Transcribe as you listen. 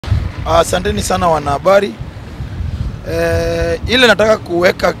Asanteni sana wanahabari. Ile nataka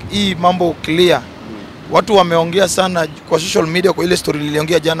kuweka hii mambo clear. Watu wameongea sana kwa social media kwa ile story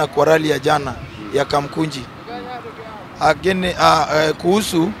niliongea jana kwa rally ya jana ya Kamkunji. Again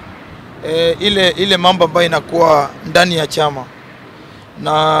kuhusu ile mambo ambayo inakuwa ndani ya chama.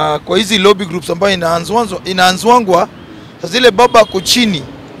 Na kwa hizi lobby groups ambayo inaanzwangwa sasa ile baba ako chini.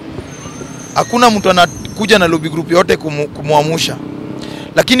 Hakuna mtu anakuja na lobby group yote kumuamusha.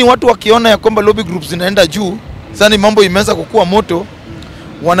 Lakini watu wakiona ya kwamba lobby groups zinaenda juu, sasa mambo imeanza kukua moto,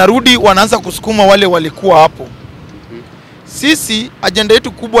 wanarudi wanaanza kusukuma wale walikuwa hapo. Sisi agenda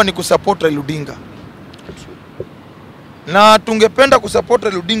yetu kubwa ni kusupport Raila Odinga. Na tungependa kusupport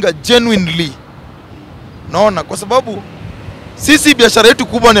Raila Odinga genuinely. Naona kwa sababu sisi biashara yetu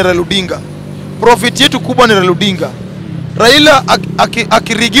kubwa ni Raila Odinga. Profit yetu kubwa ni Raila Odinga. Raila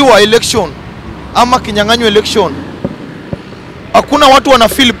akirigiwa election ama kinyang'anywa election, hakuna watu wana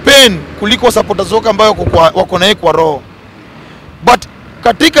feel pain kuliko supporters wake ambao wako naye kwa roho. But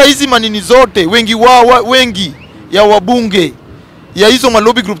katika hizi manini zote wengi ya wabunge ya hizo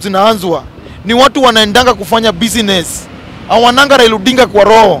lobby groups zinaanzwa ni watu wanaendanga kufanya business. Hawananga Raila Odinga kwa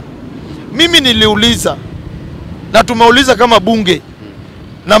roho. Mimi niliuliza na tumeuliza kama bunge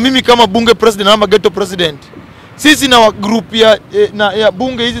na mimi kama bunge president ama ghetto president, sisi na group ya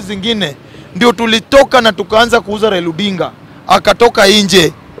bunge hizi zingine ndio tulitoka na tukaanza kuuza Raila Odinga akatoka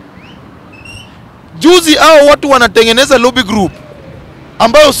nje. Juzi hao watu wanatengeneza lobby group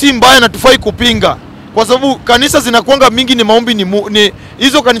ambayo si mbaya na tufai kupinga, kwa sababu kanisa zinakuanga mingi ni maombi ni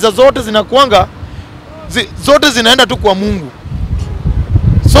hizo kanisa zote zinakuanga zote zinaenda tu kwa Mungu.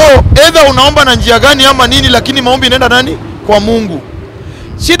 So either unaomba na njia gani ama nini, lakini maombi inaenda nani? Kwa Mungu.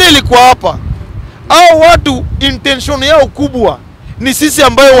 Shida ilikuwa hapa, hao watu intention yao kubwa ni sisi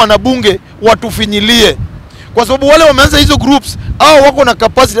ambayo wanabunge watufinyilie, kwa sababu wale wameanza hizo groups hao wako na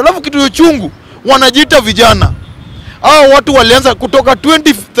capacity. Alafu kitu chungu wanajiita vijana. Hao watu walianza kutoka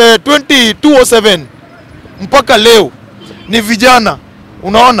 2007 mpaka leo ni vijana.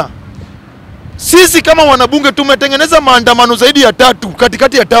 Unaona, sisi kama wanabunge tumetengeneza maandamano zaidi ya 3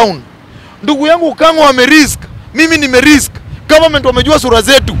 katikati ya town. Ndugu yangu Okanga wamerisk, mimi nimerisk, government wamejua sura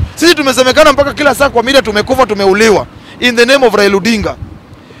zetu. Sisi tumesemekana mpaka kila saa kwa media tumekufa, tumeuliwa in the name of Raila Odinga.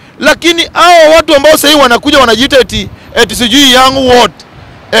 Lakini hao watu ambao sasa wanakuja wanajiita eti sijui young what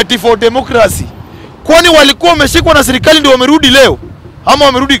eti for democracy, kwani walikuwa wameshikwa na serikali ndio wamerudi leo? Ama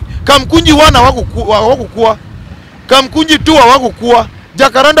wamerudi Kamkunji 1 hawakukuwa, Kamkunji 2 hawakukuwa,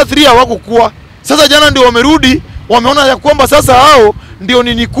 Jacaranda 3 hawakukuwa. Sasa jana ndio wamerudi, wameona ya kwamba sasa hao ndio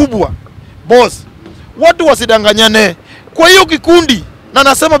nini kubwa. Boss, watu wasidanganyane. Kwa hiyo kikundi, na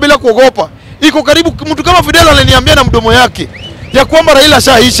nasema bila kuogopa, iko karibu mtu kama Fidel aliniambia na mdomo yake ya kwamba Raila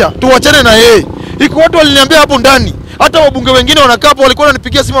shaisha, tuachane na yeye. Iko watu waliniambia hapo ndani, hata wabunge wengine wanakaa hapo walikuwa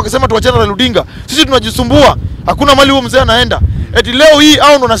wananipigia simu wakisema tuachane na Raila Odinga. Sisi tunajisumbua, hakuna mali huo mzee anaenda. Eti leo hii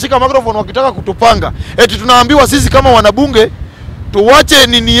au ndo nashika microphone wakitaka kutupanga. Eti tunaambiwa sisi kama wanabunge tuwache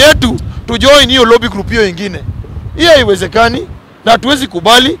nini yetu, tujoin hiyo lobby group hiyo nyingine. Hiyo haiwezekani na hatuwezi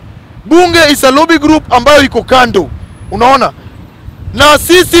kubali. Bunge is a lobby group ambayo iko kando. Unaona? Na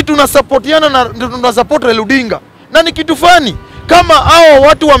sisi tunasupportiana na tunasupport Raila Odinga. Na ni kitu fani kama hao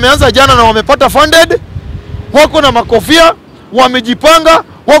watu wameanza jana na wamepata funded, wako na makofia, wamejipanga,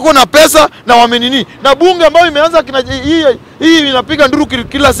 wako na pesa na wamenini. Na bunge ambayo imeanza hii inapiga nduru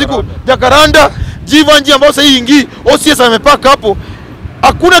kila siku, Jacaranda, Jivanji ambao sasa hii ingi, OCS amepaka hapo.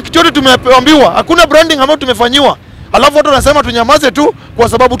 Hakuna kitu chote tumeambiwa, hakuna branding ambayo tumefanyiwa. Alafu watu wanasema tunyamaze tu kwa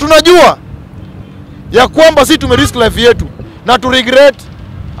sababu tunajua ya kwamba sisi tumerisk life yetu na tu regret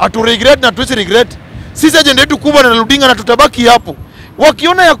na tuwezi regret. Sisi agenda yetu kubwa na Raila Odinga na tutabaki hapo.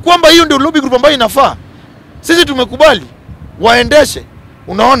 Wakiona ya kwamba hiyo ndio lobby group ambayo inafaa, sisi tumekubali waendeshe.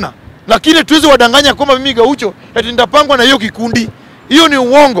 Unaona? Lakini tuwezi wadanganya kwamba mimi Gaucho eti nitapangwa na hiyo kikundi. Hiyo ni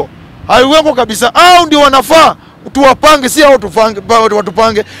uongo. Haiweko kabisa. Hao ndio wanafaa tuwapange, si hao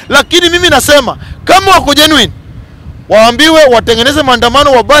watupange. Lakini mimi nasema kama wako genuine, waambiwe watengeneze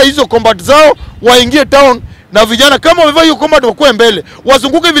maandamano, wabae hizo combat zao, waingie town na vijana kama wamevaa hiyo combat wakue mbele.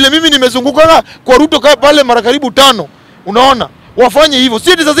 Wazunguke vile mimi nimezunguka kwa RUTO pale mara karibu 5. Unaona? Wafanye hivyo.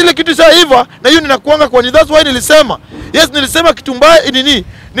 Si eti zile kitu sasa hiva na hiyo ninakuanga kwa ni, that's why nilisema. Yes, nilisema kitu mbaya nini?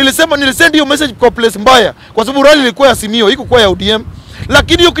 Nilisend hiyo message kwa place mbaya kwa sababu rally ilikuwa ya Simio, iko kwa ya ODM.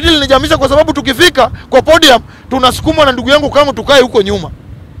 Lakini hiyo kitu linijamisha kwa sababu tukifika kwa podium tunasukumwa na ndugu yangu kama tukae huko nyuma.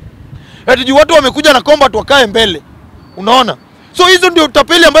 Eti watu wamekuja na combat wakae mbele. Unaona? So hizo ndio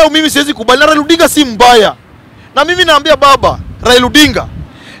tapeli ambayo mimi siwezi kubali. Na Raila Odinga si mbaya. Na mimi naambia baba, Raila Odinga,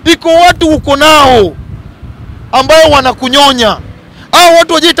 iko watu uko nao ambao wanakunyonya. Hao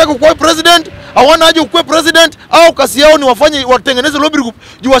watu wajitaka kuwa president, Hawana haja ukue president au kasi yao ni wafanye watengeneze lobby group.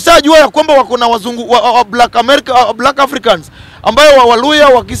 Juu washajua ya kwamba wako na wazungu black America, black Africans ambayo Waluya,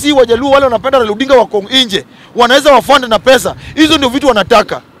 Wakisii, Wajaluo wale wanapenda Raila Odinga wako nje. Wanaweza wafund na pesa. Hizo ndio vitu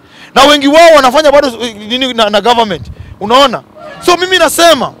wanataka. Na wengi wao wanafanya bado nini na government. Unaona? So mimi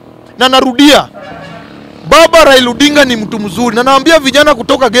nasema na narudia, baba Raila Odinga ni mtu mzuri. Na naambia vijana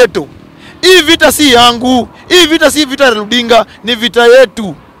kutoka ghetto, hii vita si yangu, hii vita si vita ya Raila Odinga, ni vita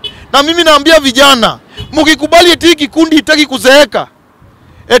yetu. Na mimi naambia vijana, mkikubali eti kikundi itaki kuzeeka,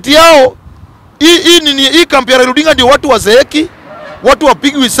 eti yao hii kampi ya Raila Odinga ndio watu wazeeki, watu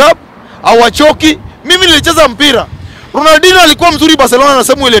wapigwi sub, hawachoki. Mimi nilicheza mpira. Ronaldinho alikuwa mzuri Barcelona na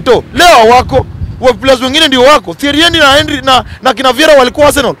Samuel Eto'o. Leo wako wa players wengine ndio wako. Thierry na Henry na kina Vieira walikuwa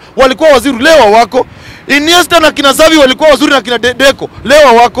Arsenal, walikuwa wazuri. Leo wako. Iniesta na kina Xavi walikuwa wazuri na kina Deco.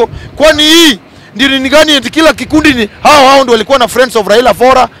 Leo wako. Kwani hii ndio ni gani eti kila kikundi ni hao ndio walikuwa na Friends of Raila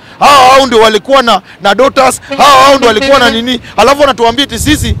Fora, hao ndio walikuwa na daughters, hao ndio walikuwa na nini? Alafu wanatuambia eti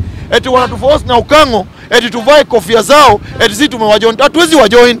sisi eti wanatuforce na Okanga eti tuvae kofia zao eti sisi tumewajoin. Hatuwezi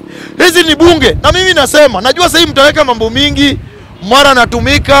wajoin. Hizi ni bunge. Na mimi nasema, najua sasa mtaweka mambo mingi, mara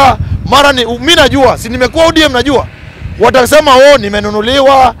natumika, mara ni mimi najua, si nimekuwa ODM najua. Watasema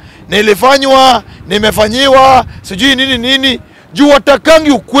nimenunuliwa, nilifanywa, nimefanyiwa, sijui nini. Juu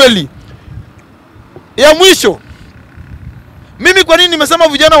watakangi ukweli. Ya mwisho, mimi kwa nini nimesema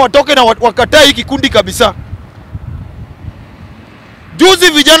vijana watoke na wakataa hiki kikundi kabisa? Juzi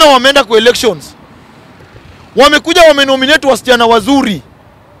vijana wameenda kwa elections. Wamekuja wamenominate wasichana wazuri.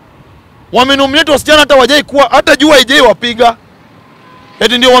 Wamenominate wasichana hata wajai kuwa hata jua haijai wapiga.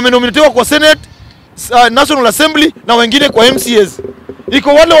 Eti ndio wamenominatewa kwa Senate, National Assembly na wengine kwa MCAs. Iko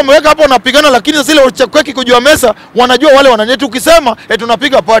wale wameweka hapo wanapigana, lakini sasa ile chakwe kiko juu ya mesa wanajua wale wananyeti. Ukisema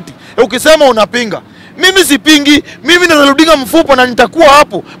tunapiga party, ukisema unapinga. Mimi sipingi, mimi na Raila Odinga mfupa na nitakuwa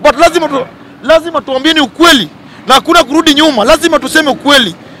hapo. But lazima tuambieni ukweli. Na hakuna kurudi nyuma, lazima tuseme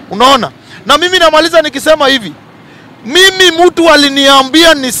ukweli. Unaona? Na mimi namaliza nikisema hivi. Mimi mtu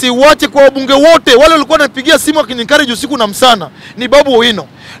aliniambia nisiwache kwa wabunge wote wale walikuwa wanapigia simu akiniencourage usiku na msana ni Babu Owino.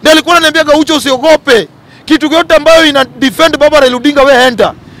 Ndiye alikuwa ananiambia Gaucho usiogope. Kitu yote ambayo ina defend baba Raila Odinga wewe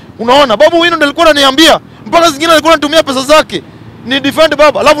enda. Unaona? Babu Owino ndiye alikuwa ananiambia, mpaka zingine alikuwa anatumia pesa zake ni defend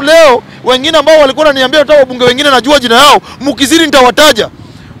baba. Alafu leo wengine ambao walikuwa wananiambia hata wabunge wengine najua jina yao, mkizidi nitawataja.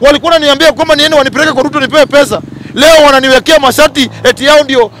 Walikuwa wananiambia kwamba niende wanipeleke kwa RUTO nipewe pesa. Leo wananiwekea mashati eti yao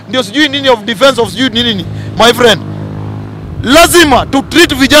ndio sijui nini of defense of sijui nini. My friend, lazima tu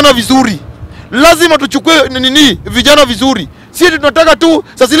treat vijana vizuri. Lazima tuchukue nini vijana vizuri. Sisi tunataka tu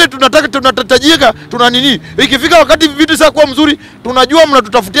sasa ile tunatajika tuna nini. Ikifika wakati vitu sasa kuwa mzuri, tunajua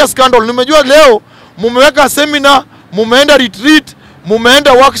mnatutafutia scandal. Nimejua leo mumeweka seminar, mumeenda retreat,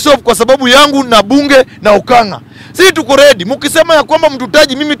 mumeenda workshop kwa sababu yangu na bunge na Okanga. Sisi tuko ready. Mkisema ya kwamba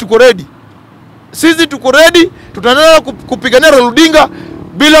mtutaji, mimi tuko ready. Sisi tuko ready, tutaendelea kupigania Raila Odinga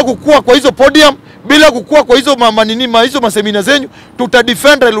bila kukua kwa hizo podium, bila kukua kwa hizo hizo masemina zenyu.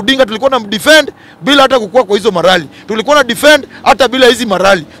 Tutadefend Raila Odinga. Tulikuwa na defend bila hata kukua kwa hizo marali. Tulikuwa na defend hata bila hizi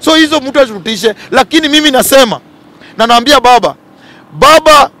marali. So hizo mtu atutishe, lakini mimi nasema na naambia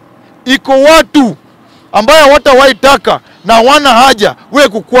baba iko watu ambao hawatawahi taka na wana haja wewe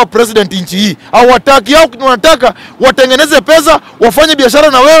kukua president nchi hii. Hawataki, au wanataka watengeneze pesa, wafanye biashara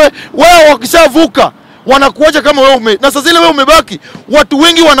na wewe. Wewe wakishavuka wanakuacha kama wewe na sasa ile wewe umebaki, watu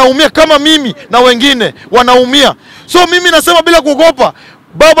wengi wanaumia kama mimi na wengine wanaumia. So mimi nasema bila kuogopa,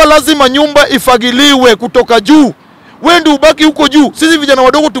 baba lazima nyumba ifagiliwe kutoka juu. Wewe ndio ubaki huko juu, sisi vijana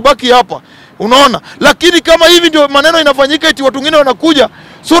wadogo tubaki hapa. Unaona? Lakini kama hivi ndio maneno inafanyika, eti watu wengine wanakuja,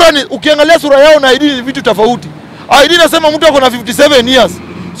 ukiangalia sura yao na ID ni vitu tofauti. ID nasema mtu ako na 57 years.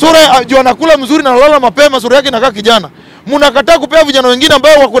 Sura juu anakula mzuri na analala mapema, sura yake inakaa kijana. Mnakataa kupea vijana wengine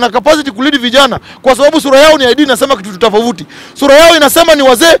ambao wako na capacity kulead vijana kwa sababu sura yao ni ID inasema kitu tofauti. Sura yao inasema ni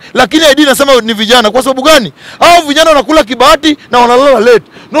wazee lakini ID inasema ni vijana. Kwa sababu gani? Hao vijana wanakula kibahati na wanalala late.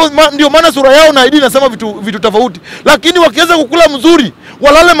 Ndio maana sura yao na ID inasema vitu tofauti. Lakini wakianza kukula mzuri,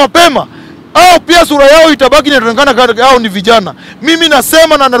 walale mapema, au pia sura yao itabaki inaonekana kama hao ni vijana. Mimi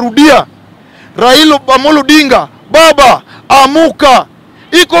nasema na narudia, Raila Odinga, baba amuka.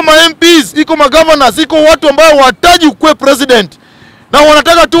 Iko ma MPs, iko ma governors, iko watu ambao wataji ukue president. Na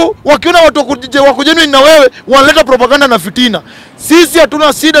wanataka tu wakiona watu wako genuine na wewe wanaleta propaganda na fitina. Sisi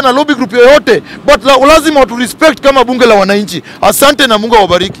hatuna shida na lobby group yoyote, but lazima watu respect kama bunge la wananchi. Asante na Mungu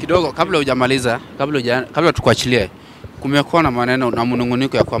awabariki. Kidogo kabla hujamaliza, kabla tukuachilie, kumekuwa na maneno na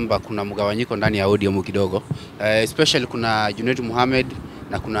mnunguniko ya kwamba kuna mgawanyiko ndani ya ODM kidogo. Especially kuna Junet Mohamed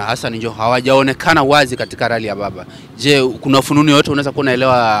na kuna Hassan Joho hawajaonekana wazi katika rally ya baba. Je, kuna fununu yote unaweza kuwa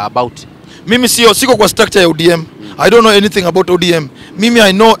unaelewa about? Mimi siko kwa structure ya ODM. I don't know anything about ODM. Mimi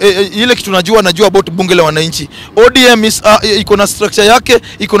I know ile kitu najua about bunge la wananchi. ODM is iko na structure yake,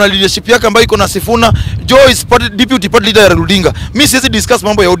 iko na leadership yake ambayo iko na Sifuna. Joe is deputy party leader ya Rudinga. Mimi siwezi discuss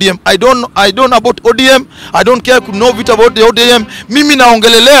mambo ya ODM. I don't know about ODM. I don't care to know vitu about the ODM. Mimi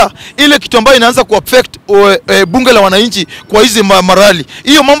naongelelea ile kitu ambayo inaanza kuaffect bunge la wananchi kwa hizi marali.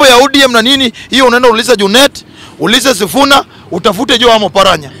 Hiyo mambo ya ODM na nini, hiyo unaenda uliza Junet, uliza Sifuna, utafute Joe ama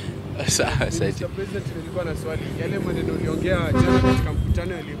Paranya. President, nilikuwa na swali. Yale maneno uliongea jana katika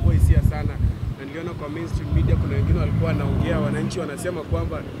mkutano yalikuwa hisia sana. Na niliona kwa mainstream media kuna wengine walikuwa wanaongea, wananchi wanasema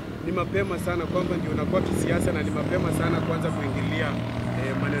kwamba ni mapema sana, kwamba ndio unakuwa kisiasa na ni mapema sana kuanza kuingilia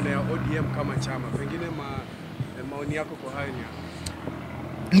maneno ya ODM kama chama. Pengine maoni yako kwa hayo ni?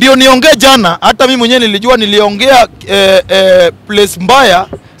 Ndio niongee jana, hata mimi mwenyewe nilijua niliongea place mbaya,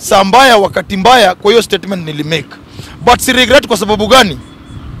 saa mbaya, wakati mbaya, kwa hiyo statement nilimake. But si regret kwa sababu gani?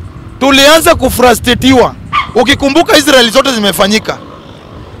 Tulianza kufrustratiwa. Ukikumbuka Israeli zote zimefanyika.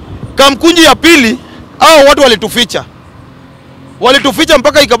 Kamkunji ya pili, hao watu walituficha. Walituficha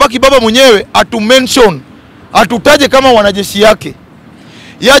mpaka ikabaki baba mwenyewe atu-mention, atutaje kama wanajeshi yake.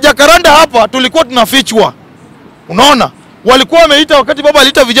 Ya Jakaranda hapa tulikuwa tunafichwa. Unaona? Walikuwa wameita, wakati baba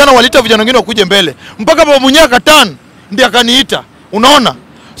aliita vijana, waliita vijana wengine wakuje mbele. Mpaka baba mwenyewe akatan ndiye akaniita. Unaona?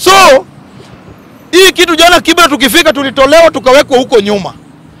 So hii kitu jana Kibra tukifika tulitolewa tukawekwa huko nyuma.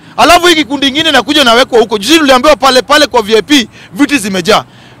 Alafu hiki kundi kingine nakuja nawekwa huko. Juzi tuliambiwa pale kwa VIP viti zimejaa.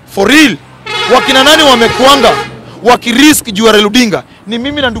 For real. Wakina nani wamekuanga wakirisk juu ya Rudinga? Ni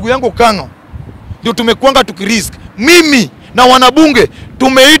mimi na ndugu yangu Okanga. Ndio tumekuanga tukirisk. Mimi na wanabunge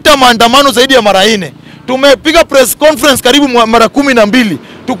tumeita maandamano zaidi ya mara 4. Tumepiga press conference karibu mara 12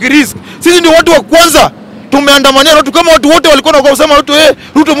 tukirisk. Sisi ndio watu wa kwanza tumeandamania watu, kama watu wote walikuwa wanasema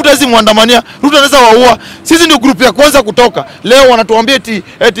Ruto mtu hizi muandamania, Ruto anaweza waua. Sisi ndio group ya kwanza kutoka. Leo wanatuambia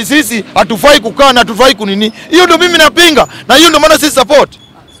eti sisi hatufai kukaa na hatufai kunini. Hiyo ndio mimi napinga na hiyo ndio maana sisi support.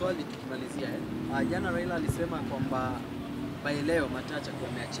 Swali tukimalizia jana Raila alisema kwamba leo Matacha kwa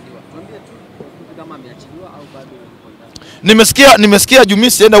ameachiliwa. Tuambie tu kama ameachiliwa au bado. Nimesikia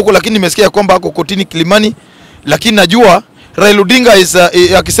Jumisi sienda huko, lakini nimesikia kwamba ako kotini Kilimani, lakini najua Raila Odinga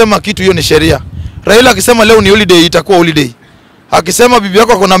akisema kitu hiyo ni sheria. Raila akisema leo ni holiday itakuwa holiday. Akisema bibi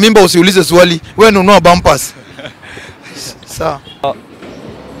yako ako na mimba usiulize swali, wewe nunua bumpers. Sawa.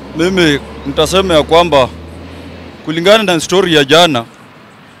 Mimi nitasema ya kwamba kulingana na story ya jana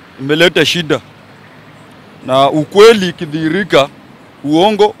imeleta shida. Na ukweli kidhihirika,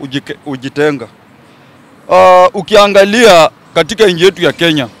 uongo ujitenga. Ukiangalia katika nchi yetu ya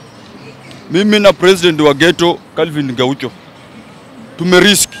Kenya, mimi na president wa ghetto Calvin Gaucho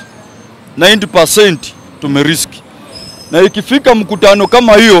tumeriski 90% tumeriski. Na ikifika mkutano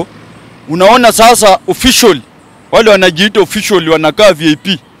kama hiyo, unaona sasa official, wale wanajiita official wanakaa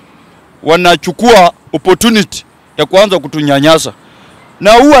VIP, wanachukua opportunity ya kuanza kutunyanyasa.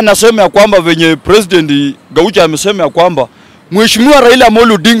 Na huwa anasema ya kwamba venye president Gaucho amesema ya kwamba Mheshimiwa Raila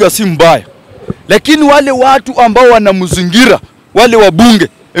Amolo Odinga si mbaya, lakini wale watu ambao wanamzingira, wale wabunge,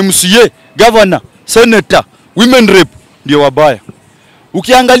 MCA, governor, senator, women rep ndio wabaya.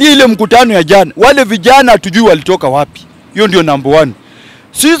 Ukiangalia ile mkutano ya jana, wale vijana hatujui walitoka wapi. Hiyo ndio number 1.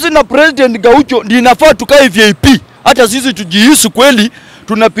 Sisi na president Gaucho ndio inafaa tukae VIP. Hata sisi tujihisi kweli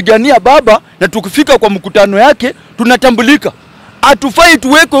tunapigania baba, na tukifika kwa mkutano yake tunatambulika. Hatufai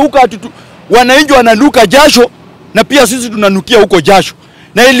tuwekwe huko wananchi wananuka jasho na pia sisi tunanukia huko jasho.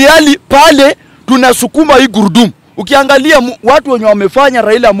 Na iliali pale tunasukuma hii gurudumu. Ukiangalia watu wenye wamefanya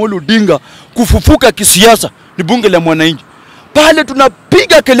Raila Amolo Odinga kufufuka kisiasa ni bunge la mwananchi. Pale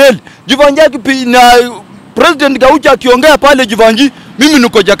tunapiga kelele. Jivanji na president Gaucho akiongea pale Jivanji, mimi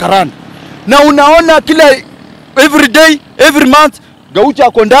niko Jakaranda. Na unaona kila every day, every month Gaucho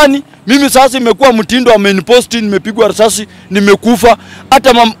ako ndani. Mimi sasa imekuwa mtindo, ameniposti, nimepigwa risasi, nimekufa.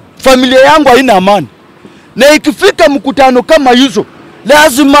 Hata familia yangu haina amani. Na ikifika mkutano kama hizo,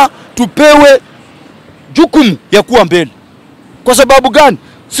 lazima tupewe jukumu ya kuwa mbele. Kwa sababu gani?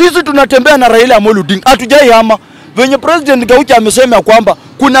 Sisi tunatembea na Raila Amolo Odinga, hatujai hama. Venye president Gaucho amesema kwamba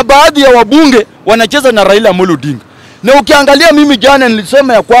kuna baadhi ya wabunge wanacheza na Raila Amolo Odinga. Na ukiangalia mimi jana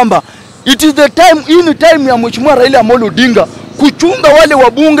nilisema ya kwamba it is the time, in time ya Mheshimiwa Raila Amolo Odinga kuchunga wale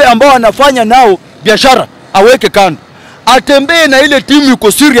wabunge ambao wanafanya nao biashara, aweke kando. Atembee na ile timu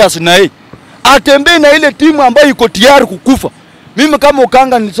yuko serious na yeye. Atembee na ile timu ambayo iko tayari kukufa. Mimi kama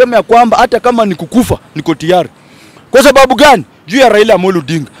Okanga nilisema ya kwamba hata kama nikukufa niko tayari. Kwa sababu gani? Juu ya Raila Amolo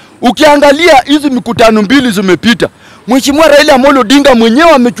Odinga. Ukiangalia hizi mikutano mbili zimepita, Mheshimiwa Raila Amolo Odinga mwenyewe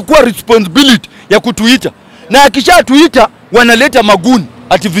amechukua responsibility ya kutuita. Na akishatuita wanaleta maguni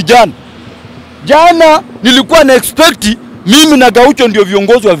ati vijana. Jana nilikuwa na expect mimi na Gaucho ndio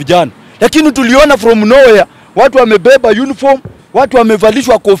viongozi wa vijana. Lakini tuliona from nowhere watu wamebeba uniform, watu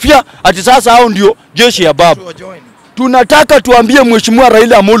wamevalishwa kofia, ati sasa hao ndio jeshi ya baba. Tunataka tuambie Mheshimiwa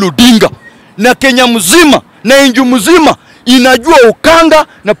Raila Amolo Odinga na Kenya mzima na nchi mzima inajua Okanga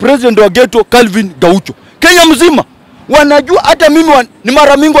na president wa Ghetto Calvin Gaucho. Kenya mzima wanajua, hata mimi ni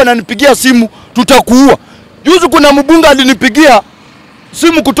mara mingi wananipigia simu, tutakuua. Juzi kuna mbunge alinipigia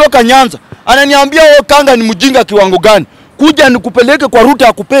simu kutoka Nyanza, ananiambia Okanga ni mjinga kiwango gani, kuja nikupeleke kwa RUTO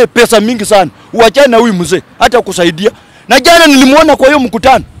akupee pesa mingi sana, uachane na huyu mzee hata kusaidia. Na jana nilimuona kwa hiyo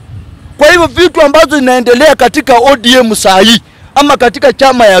mkutano. Kwa hivyo vitu ambazo zinaendelea katika ODM saa hii ama katika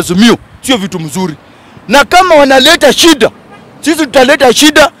chama ya Azimio sio vitu mzuri. Na kama wanaleta shida, sisi tutaleta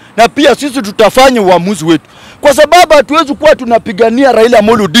shida na pia sisi tutafanya uamuzi wetu. Kwa sababu hatuwezi kuwa tunapigania Raila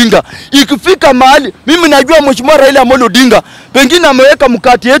Amolo Odinga. Ikifika mahali, mimi najua Mheshimiwa Raila Amolo Odinga pengine ameweka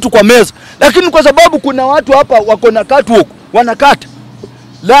mkati yetu kwa meza, lakini kwa sababu kuna watu hapa wako na catwalk wanakata,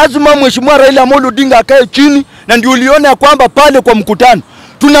 lazima Mheshimiwa Raila Amolo Odinga akae chini. Na ndio uliona ya kwamba pale kwa mkutano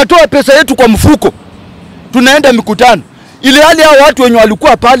tunatoa pesa yetu kwa mfuko, tunaenda mikutano, ile hali hao watu wenye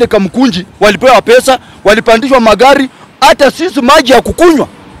walikuwa pale Kamkunji walipewa pesa, walipandishwa magari. Hata sisi maji ya kukunywa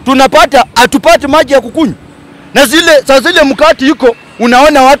tunapata, atupate maji ya kukunywa. Na zile mkati iko,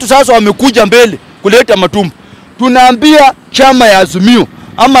 unaona watu sasa wamekuja mbele kuleta matumbo. Tunaambia chama ya Azimio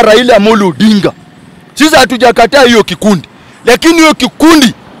ama Raila Amolo Odinga, sisi hatujakataa hiyo kikundi, lakini hiyo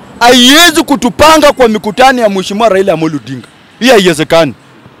kikundi haiwezi kutupanga kwa mikutano ya Mheshimiwa Raila Amolo Odinga. Hii haiwezekani.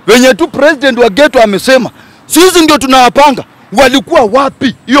 Wenye tu president wa Ghetto amesema sisi ndio tunawapanga, walikuwa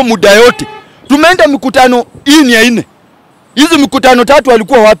wapi hiyo muda yote? Tumeenda mikutano hii ni ya 4. Hizi mikutano 3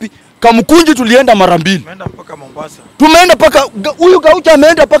 walikuwa wapi? Kamkunji tulienda mara 2. Tumeenda mpaka Mombasa. Tumeenda mpaka huyu Gaucho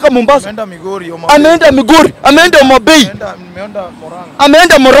ameenda mpaka Mombasa. Ameenda Migori, ameenda Mutembei.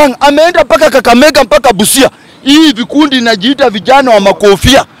 Ameenda Murang'a, ameenda mpaka Kakamega mpaka Busia. Hii vikundi inajiita vijana wa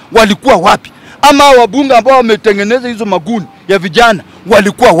makofia walikuwa wapi? Ama wabunge ambao wametengeneza hizo maguni ya vijana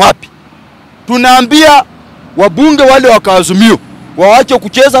walikuwa wapi? Tunaambia wabunge wale wa Azimio waache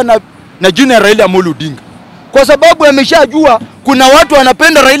kucheza na jina Raila Amolo Odinga. Kwa sababu ameshajua kuna watu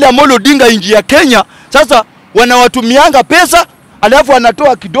wanapenda Raila Amolo Odinga nchi ya Kenya. Sasa wanawatumianga pesa, alafu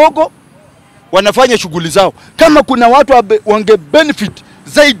wanatoa kidogo, wanafanya shughuli zao. Kama kuna watu wange benefit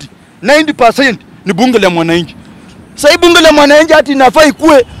zaidi 90% ni bunge la mwananchi. Sasa bunge la mwananchi hati inafaa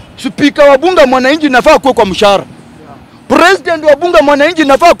ikuwe, speaker wa bunge mwananchi inafaa kuwe kwa mshahara, president wa bunge mwananchi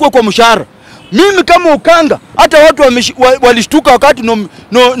inafaa kuwe kwa mshahara. Mimi kama Okanga, hata watu walishtuka wakati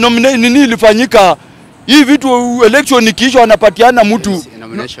nini ilifanyika hii vitu election ikiisha wanapatiana mtu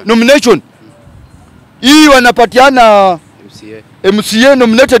nomination. Hii wanapatiana MCA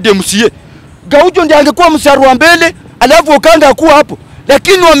nominated MCA. Gaucho ndiye angekuwa mstari wa mbele, alafu Okanga akuwa hapo.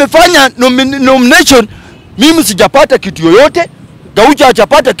 Lakini wamefanya nomination, mimi sijapata kitu yoyote, Gaucho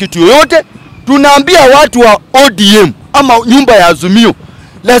hajapata kitu yoyote. Tunaambia watu wa ODM ama nyumba ya Azimio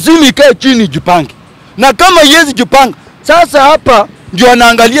lazima ikae chini jipange. Na kama yezi jipanga, sasa hapa ndio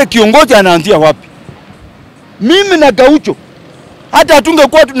anaangalia kiongozi anaanzia wapi. Mimi na Gaucho hata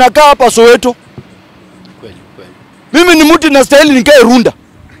hatungekuwa tunakaa hapa Soweto. Kweli. Mimi ni mtu na stahili nikae Runda.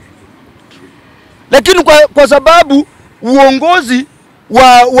 Lakini kwa sababu uongozi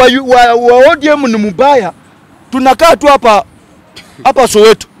wa ODM ni mbaya, tunakaa tu hapa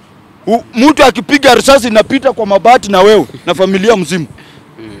Soweto. Mtu akipiga risasi inapita kwa mabati na wewe na familia mzima.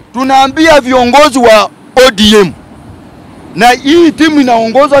 Tunaambia viongozi wa ODM na hii timu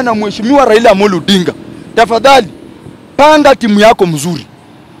inaongozwa na Mheshimiwa Raila Amolo Odinga, tafadhali panga timu yako mzuri.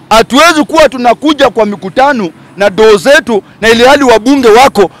 Hatuwezi kuwa tunakuja kwa mikutano na doo zetu na ile hali wabunge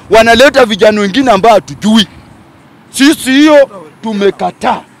wako wanaleta vijana wengine ambao hatujui. Sisi hiyo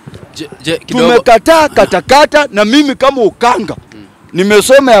tumekataa. Tumekataa katakata. Na mimi kama Okanga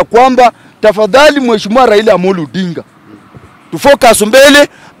nimesema ya kwamba tafadhali Mheshimiwa Raila Amolo Odinga tufocus mbele.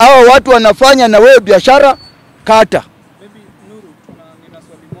 Hao watu wanafanya na wewe biashara kata. Maybe Nuru, nina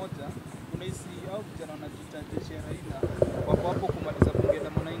swali moja. Unahisi au vijana wanajitajisha Raila wako hapo kumaliza bunge la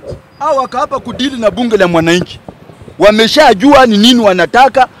mwananchi? Hao wako hapa kudili na bunge la mwananchi. Wameshajua ni nini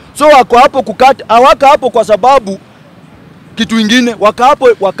wanataka. So wako hapo kukata, hawaka hapo kwa sababu kitu kingine. Wako hapo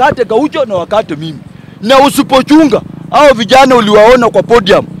wakate Gaucho na wakate mimi. Na usipochunga hao vijana uliwaona kwa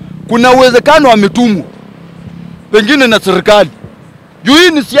podium, kuna uwezekano wametumwa pengine na serikali. Juu hii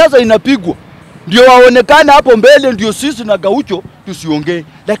ni siasa inapigwa, ndio waonekana hapo mbele, ndio sisi na Gaucho tusiongee.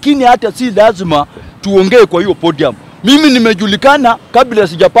 Lakini hata si lazima tuongee kwa hiyo podium. Mimi nimejulikana kabla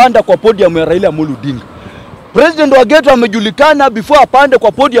sijapanda kwa podium ya Raila Amolo Odinga. President wa Ghetto amejulikana before apande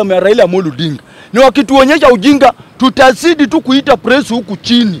kwa podium ya Raila Amolo Odinga. Ni wakituonyesha ujinga, tutazidi tu kuita press huku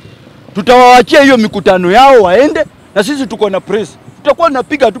chini. Tutawaachia hiyo mikutano yao waende, na sisi tuko na press. tutakuwa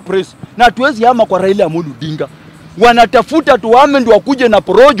napiga tu press na hatuwezi hama kwa Raila Amolo Odinga. Wanatafuta tuame ndio wakuje na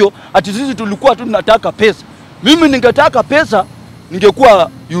porojo ati sisi tulikuwa tu tunataka pesa. Mimi ningetaka pesa ningekuwa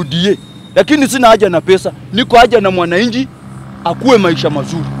UDA, lakini sina haja na pesa, niko haja na mwananchi akuwe maisha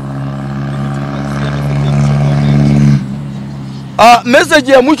mazuri.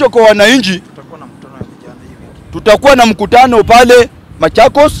 Message ya mwisho kwa wananchi, tutakuwa na mkutano pale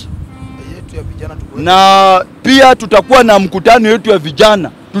Machakos na pia tutakuwa na mkutano yetu ya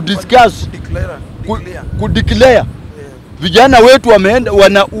vijana to discuss kudeclare vijana wetu wameenda,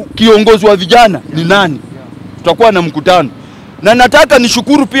 wana kiongozi wa vijana ni nani. Tutakuwa na mkutano na nataka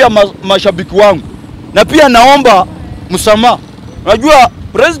nishukuru pia mashabiki wangu na pia naomba msamaha. Unajua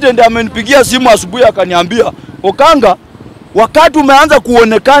president amenipigia simu asubuhi akaniambia, Okanga, wakati umeanza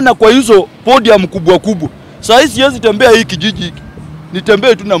kuonekana kwa hizo podium kubwa kubwa, sasa siwezi tembea hii kijiji hiki,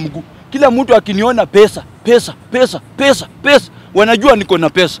 nitembee tu na mguu. Kila mtu akiniona pesa, pesa, pesa, pesa, pesa, wanajua niko na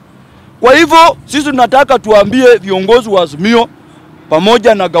pesa. Kwa hivyo sisi tunataka tuambie viongozi wa Azimio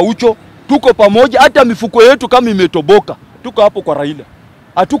pamoja na Gaucho, tuko pamoja, hata mifuko yetu kama imetoboka, tuko hapo kwa Raila.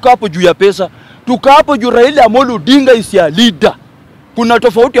 Hatuko hapo juu ya pesa, tuko hapo juu Raila Amolo Odinga is a leader. Kuna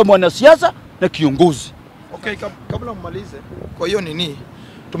tofauti ya mwanasiasa na kiongozi. Okay, kabla mmalize, kwa hiyo nini?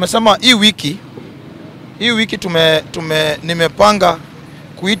 Tumesema hii wiki nimepanga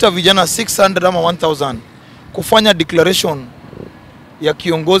kuita vijana 600 ama 1000 kufanya declaration ya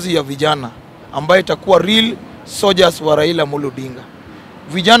kiongozi ya vijana ambaye itakuwa real soldiers wa Raila Amolo Odinga.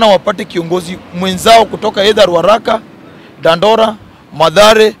 Vijana wapate kiongozi mwenzao kutoka either Waraka, Dandora,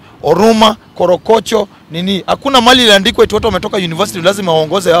 Madhare, Oruma, Korokocho, nini. Hakuna mali iliandikwa eti watu wametoka university lazima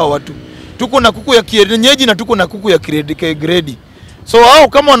waongoze hao watu. Tuko na kuku ya kienyeji na tuko na kuku ya grade. So hao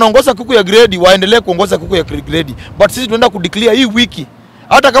kama wanaongoza kuku ya grade waendelee kuongoza kuku ya grade. But sisi tunaenda kudeclare hii wiki.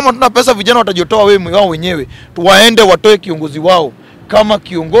 Hata kama tuna pesa vijana watajotoa wao wenyewe. Tuwaende watoe kiongozi wao kama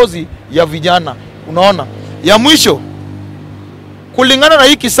kiongozi ya vijana. Unaona? Ya mwisho, kulingana na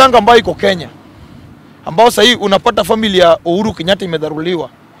hii kisanga ambayo iko Kenya, ambao sasa hii unapata familia ya Uhuru Kenyatta imedharuliwa,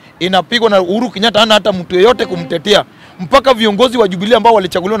 inapigwa na Uhuru Kenyatta hana hata mtu yeyote kumtetea, mpaka viongozi wa Jubilee ambao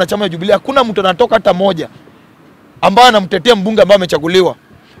walichaguliwa na chama ya Jubilee hakuna mtu anatoka hata moja ambaye anamtetea mbunge ambaye amechaguliwa,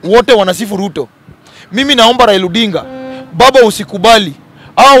 wote wanasifu RUTO. Mimi naomba Raila Odinga, baba, usikubali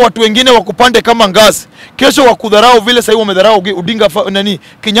hao watu wengine wakupande kama ngazi, kesho wakudharau vile sasa wamedharau Odinga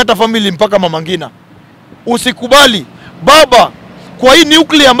Kenyatta family mpaka Mama Ngina. Usikubali baba, kwa hii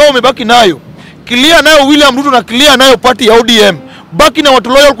nuclear ambayo umebaki nayo, clear nayo William Ruto na clear nayo party ya ODM, baki na watu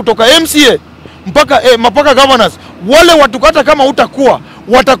loyal kutoka MCA mpaka governors. Wale watu hata kama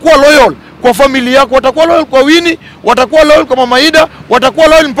watakuwa loyal kwa familia yako, watakuwa loyal kwa Winnie, watakuwa loyal kwa Mama Ida, watakuwa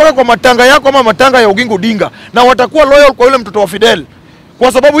loyal mpaka kwa matanga yako ama matanga ya Oginga Odinga, na watakuwa loyal kwa yule mtoto wa Fidel.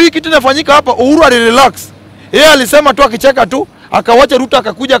 Kwa sababu hii kitu inafanyika hapa, Uhuru alirelax. Yeye alisema tu akicheka tu, akawacha Ruto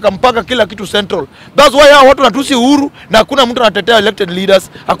akakuja akampaka kila kitu central. That's why hao watu wanatusi Uhuru na hakuna mtu anatetea elected leaders.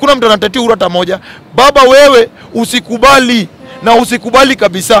 Hakuna mtu anatetea Uhuru hata moja. Baba, wewe usikubali na usikubali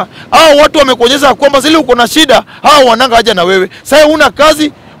kabisa. Hao watu wamekuonyesha kwamba zile uko na shida, hao wananga haja na wewe. Sasa una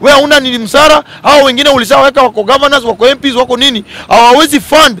kazi, wewe una nini msara, hao wengine ulishaweka wako governors, wako MPs, wako nini, hawawezi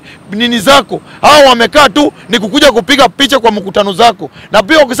fund nini zako. Hao wamekaa tu ni kukuja kupiga picha kwa mkutano zako. Na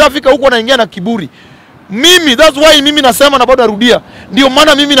pia ukisafika huko naingia na kiburi. That's why mimi nasema na bado narudia, ndio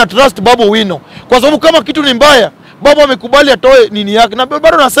maana mimi na trust Babu Owino. Kwa sababu kama kitu ni mbaya, Babu amekubali atoe nini yake. Na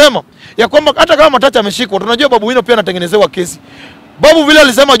bado nasema ya kwamba hata kama Matacha ameshikwa, tunajua Babu Owino pia anatengenezewa kesi. Babu vile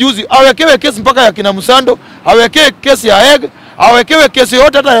alisema juzi, awekewe kesi mpaka ya kina Musando, awekewe kesi ya egg, awekewe kesi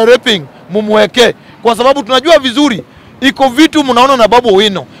yote hata ya raping, mumweke. Kwa sababu tunajua vizuri iko vitu mnaona na Babu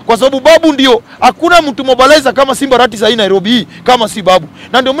Owino. Kwa sababu Babu ndio, hakuna mtu mobilizer kama Simba Rati sasa Nairobi hii kama si Babu.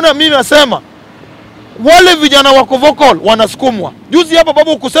 Na ndio mimi nasema wale vijana wako vocal wanasukumwa. Juzi hapa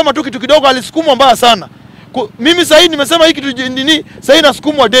Babu kusema tu kitu kidogo alisukumwa mbaya sana. Mimi sasa nimesema hiki kitu nini, sasa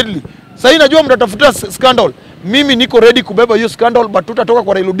nasukumwa deadly. Sasa najua mtatafuta scandal. Mimi niko ready kubeba hiyo scandal, but tutatoka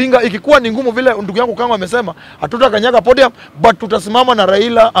kwa Raila Odinga. Ikikuwa ni ngumu vile ndugu yangu Okanga amesema, hatutakanyaga podium, but tutasimama na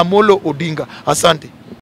Raila Amolo Odinga. Asante.